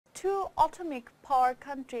two atomic power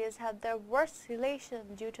countries have their worst relations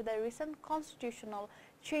due to the recent constitutional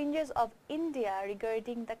changes of India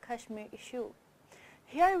regarding the Kashmir issue.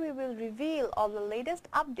 Here we will reveal all the latest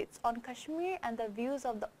updates on Kashmir and the views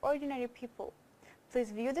of the ordinary people.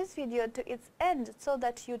 Please view this video to its end so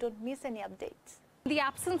that you don't miss any updates. In the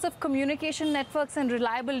absence of communication networks and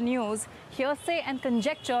reliable news, hearsay and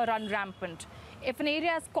conjecture run rampant. If an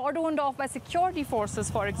area is cordoned off by security forces,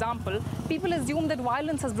 for example, people assume that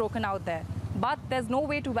violence has broken out there, but there's no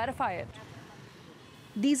way to verify it.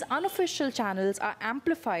 These unofficial channels are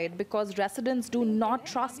amplified because residents do not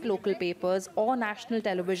trust local papers or national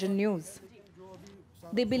television news.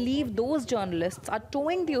 They believe those journalists are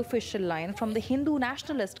towing the official line from the Hindu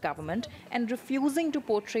nationalist government and refusing to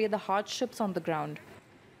portray the hardships on the ground.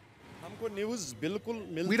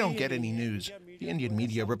 We don't get any news. The Indian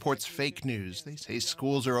media reports fake news. They say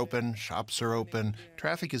schools are open, shops are open,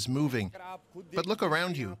 traffic is moving. But look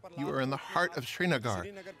around you. You are in the heart of Srinagar.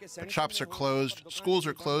 But shops are closed, schools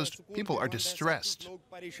are closed, people are distressed.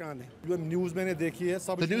 The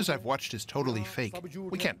news I've watched is totally fake.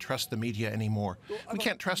 We can't trust the media anymore. We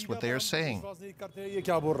can't trust what they are saying.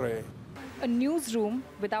 A newsroom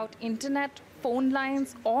without internet, phone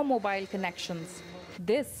lines, or mobile connections.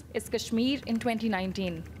 This is Kashmir in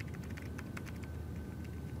 2019.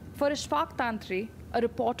 For Ishfaq Tantri, a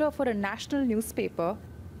reporter for a national newspaper,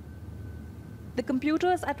 the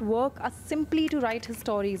computers at work are simply to write his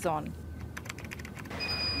stories on.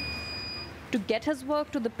 To get his work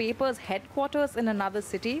to the paper's headquarters in another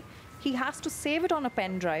city, he has to save it on a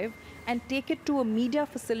pen drive and take it to a media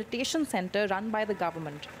facilitation center run by the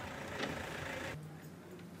government.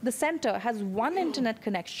 The center has one internet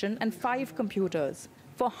connection and 5 computers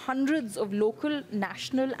for hundreds of local,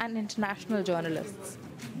 national, and international journalists.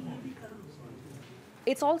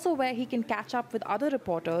 It's also where he can catch up with other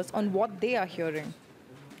reporters on what they are hearing.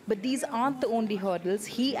 But these aren't the only hurdles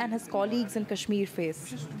he and his colleagues in Kashmir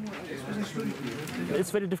face. It's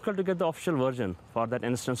very difficult to get the official version for that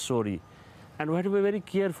instant story. And we have to be very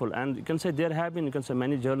careful. And you can say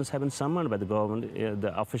many journalists have been summoned by the government,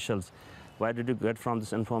 the officials. Where did you get from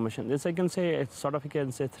this information? This I can say it's sort of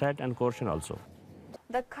threat and caution also.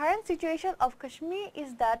 The current situation of Kashmir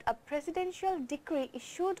is that a presidential decree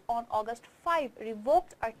issued on August 5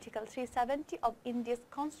 revoked Article 370 of India's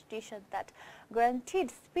constitution that guaranteed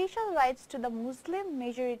special rights to the Muslim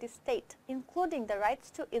majority state, including the rights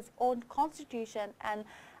to its own constitution and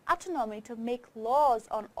autonomy to make laws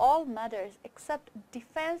on all matters except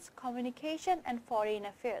defense, communication and foreign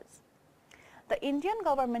affairs. The Indian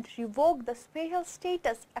government revoked the special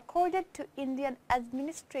status accorded to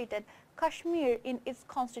Indian-administrated Kashmir in its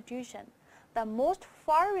constitution, the most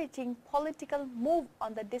far-reaching political move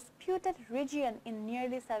on the disputed region in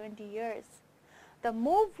nearly 70 years. The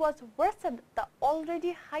move was worsened the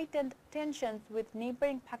already heightened tensions with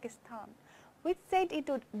neighboring Pakistan, which said it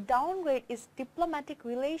would downgrade its diplomatic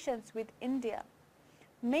relations with India.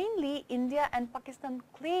 Mainly, India and Pakistan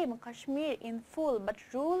claim Kashmir in full but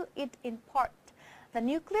rule it in part. The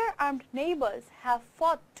nuclear-armed neighbors have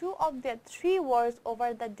fought 2 of their 3 wars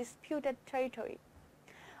over the disputed territory.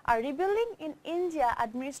 A rebellion in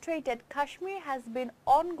India-administrated Kashmir has been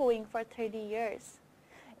ongoing for 30 years.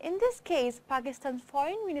 In this case, Pakistan's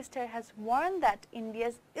foreign minister has warned that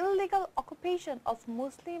India's illegal occupation of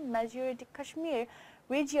Muslim-majority Kashmir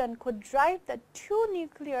region could drive the 2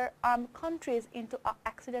 nuclear-armed countries into an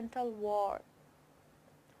accidental war,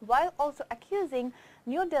 while also accusing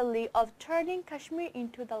New Delhi of turning Kashmir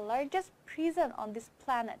into the largest prison on this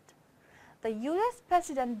planet. The US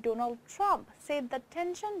President Donald Trump said the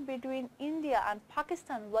tension between India and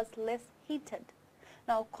Pakistan was less heated.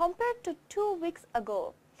 Now, compared to 2 weeks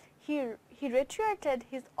ago, he reiterated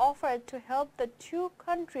his offer to help the 2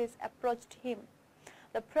 countries approached him.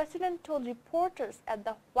 The president told reporters at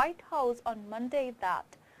the White House on Monday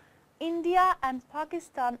that India and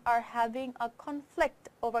Pakistan are having a conflict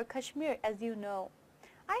over Kashmir, as you know.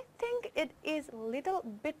 I think it is a little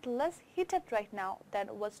bit less heated right now than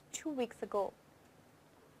it was 2 weeks ago.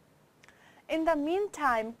 In the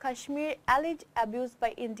meantime, Kashmir alleged abuse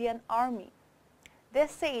by Indian Army. They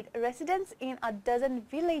said residents in a dozen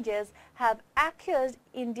villages have accused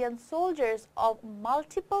Indian soldiers of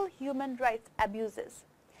multiple human rights abuses,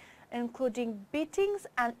 including beatings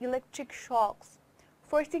and electric shocks,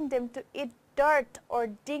 forcing them to eat dirt or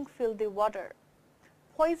drink filthy water,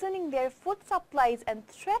 poisoning their food supplies and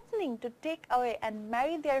threatening to take away and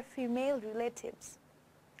marry their female relatives.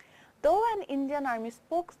 Though an Indian Army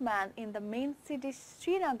spokesman in the main city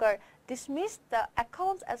Srinagar dismissed the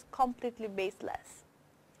accounts as completely baseless.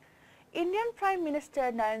 Indian Prime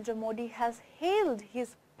Minister Narendra Modi has hailed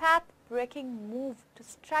his path groundbreaking move to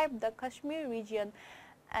strip the Kashmir region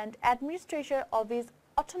and administration of its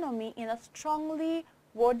autonomy in a strongly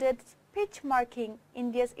worded speech marking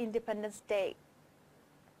India's Independence Day.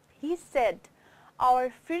 He said, "Our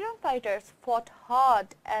freedom fighters fought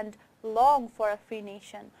hard and long for a free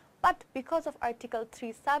nation, but because of Article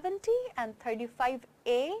 370 and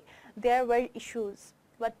 35A, there were issues.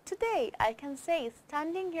 But today, I can say,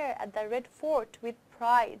 standing here at the Red Fort with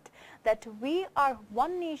pride, that we are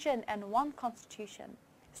one nation and one constitution,"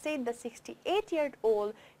 said the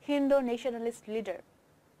 68-year-old Hindu nationalist leader.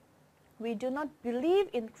 "We do not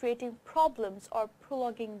believe in creating problems or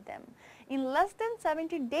prolonging them. In less than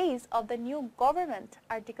 70 days of the new government,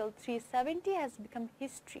 Article 370 has become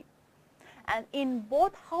history. And in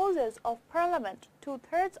both houses of parliament,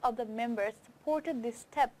 2/3 of the members supported this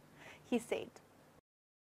step," he said.